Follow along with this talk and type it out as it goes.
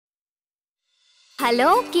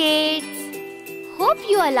Hello kids! Hope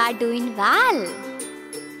you all are doing well.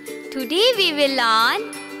 Today we will learn,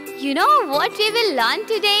 you know what we will learn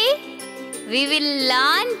today? We will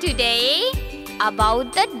learn today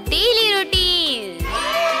about the daily routine.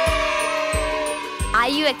 Are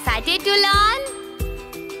you excited to learn?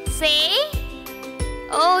 Say,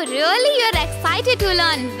 oh really you're excited to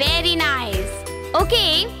learn, very nice.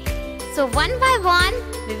 Okay, so one by one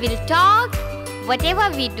we will talk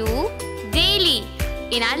whatever we do daily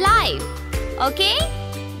in our life. Okay?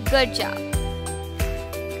 Good job.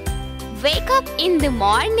 Wake up in the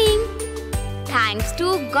morning. Thanks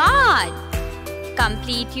to God.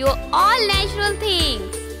 Complete your all natural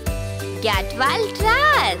things. Get well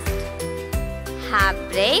dressed. Have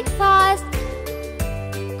breakfast.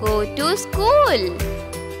 Go to school.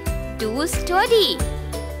 Do study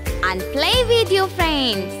and play with your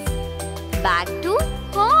friends. Back to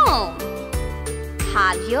home.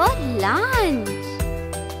 Have your lunch.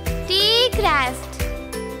 Take rest.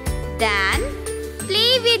 Then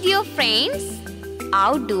play with your friends.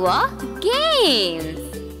 Outdoor games.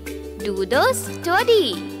 Do the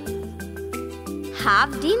study.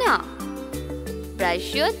 Have dinner.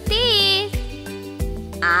 Brush your teeth.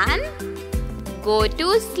 And go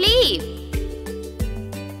to sleep.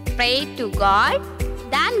 Pray to God.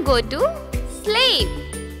 Then go to sleep.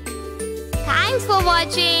 Thanks for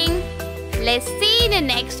watching. Let's see in the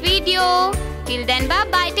next video. Till then,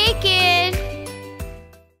 bye-bye. Take care.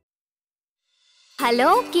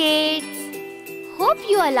 Hello kids. Hope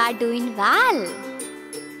you all are doing well.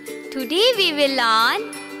 Today we will learn,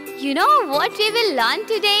 you know what we will learn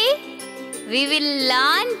today? We will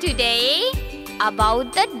learn today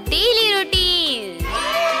about the daily routine.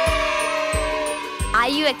 Are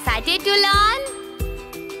you excited to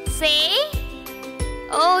learn? Say,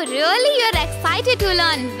 oh really you're excited to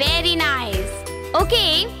learn, very nice.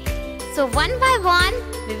 Okay, so one by one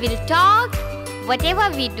we will talk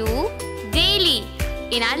whatever we do daily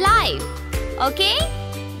in our life. Okay,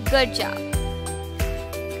 good job.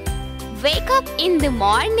 Wake up in the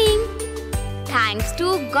morning. Thanks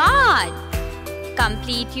to God.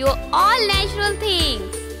 Complete your all natural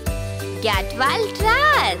things. Get well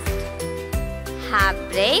dressed. Have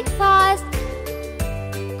breakfast.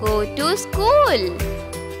 Go to school.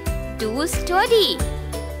 Do study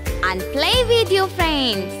and play with your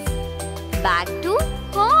friends. Back to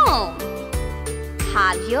home.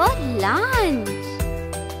 Have your lunch.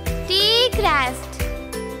 Take rest.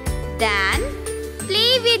 Then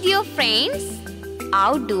play with your friends.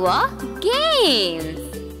 Outdoor games.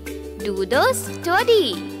 Do the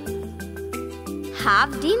study.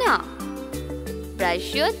 Have dinner.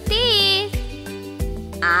 Brush your teeth.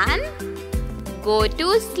 And go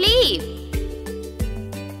to sleep.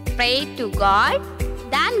 Pray to God,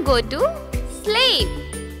 then go to sleep.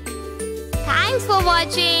 Thanks for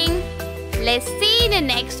watching. Let's see in the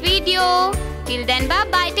next video. Till then,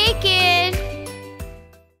 bye-bye. Take care.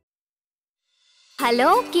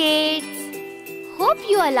 Hello kids. Hope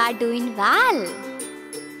you all are doing well.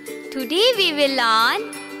 Today we will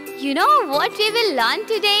learn, you know what we will learn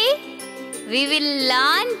today? We will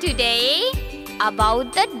learn today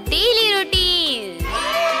about the daily routine.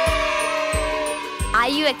 Are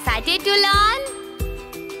you excited to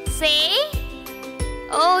learn? Say,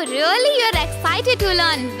 oh really you're excited to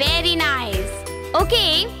learn, very nice.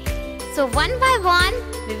 Okay, so one by one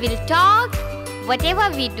we will talk whatever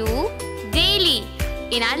we do daily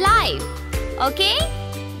in our life. Okay,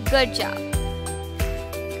 good job.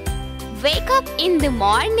 Wake up in the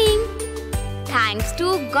morning. Thanks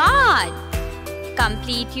to God.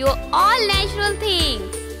 Complete your all natural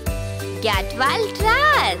things. Get well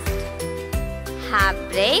dressed. Have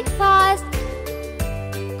breakfast.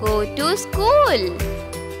 Go to school.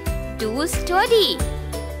 Do study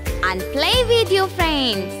and play with your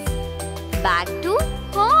friends. Back to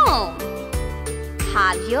home.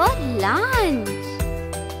 Have your lunch.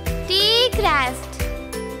 Take rest.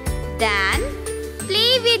 Then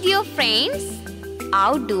play with your friends.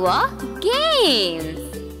 Outdoor games.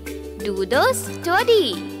 Do the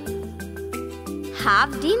study.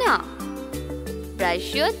 Have dinner.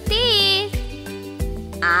 Brush your teeth.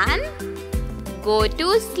 And go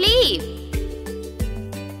to sleep.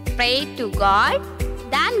 Pray to God,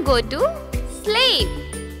 then go to sleep.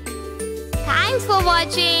 Thanks for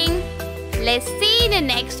watching. Let's see in the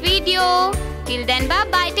next video. Till then,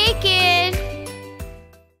 bye-bye. Take care.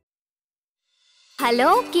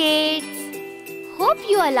 Hello kids. Hope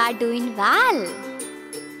you all are doing well.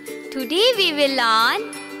 Today we will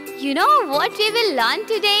learn, you know what we will learn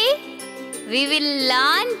today? We will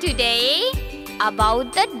learn today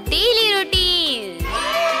about the daily routine.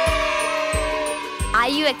 Are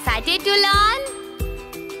you excited to learn?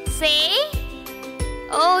 Say,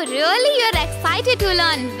 oh really, you're excited to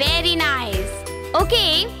learn. Very nice.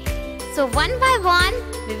 Okay, so one by one,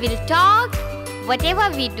 we will talk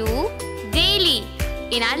whatever we do daily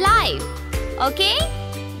in our life. Okay,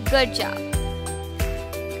 good job.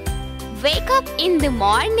 Wake up in the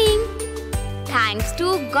morning. Thanks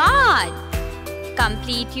to God.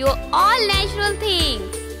 Complete your all natural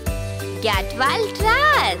things. Get well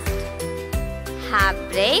dressed. Have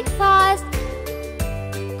breakfast.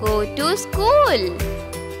 Go to school.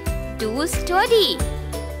 Do study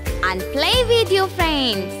and play with your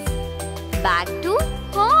friends. Back to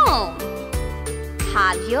home.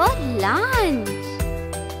 Have your lunch.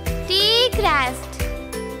 Take rest.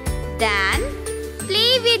 Then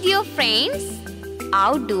play with your friends.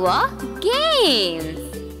 Outdoor games.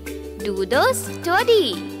 Do the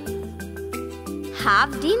study.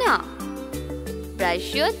 Have dinner.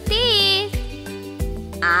 Brush your teeth.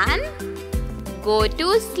 And go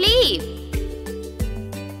to sleep.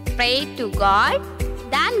 Pray to God.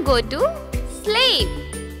 Then go to sleep.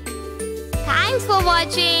 Thanks for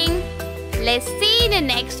watching. Let's see you in the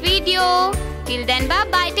next video. Till then,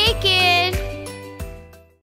 bye-bye. Take care.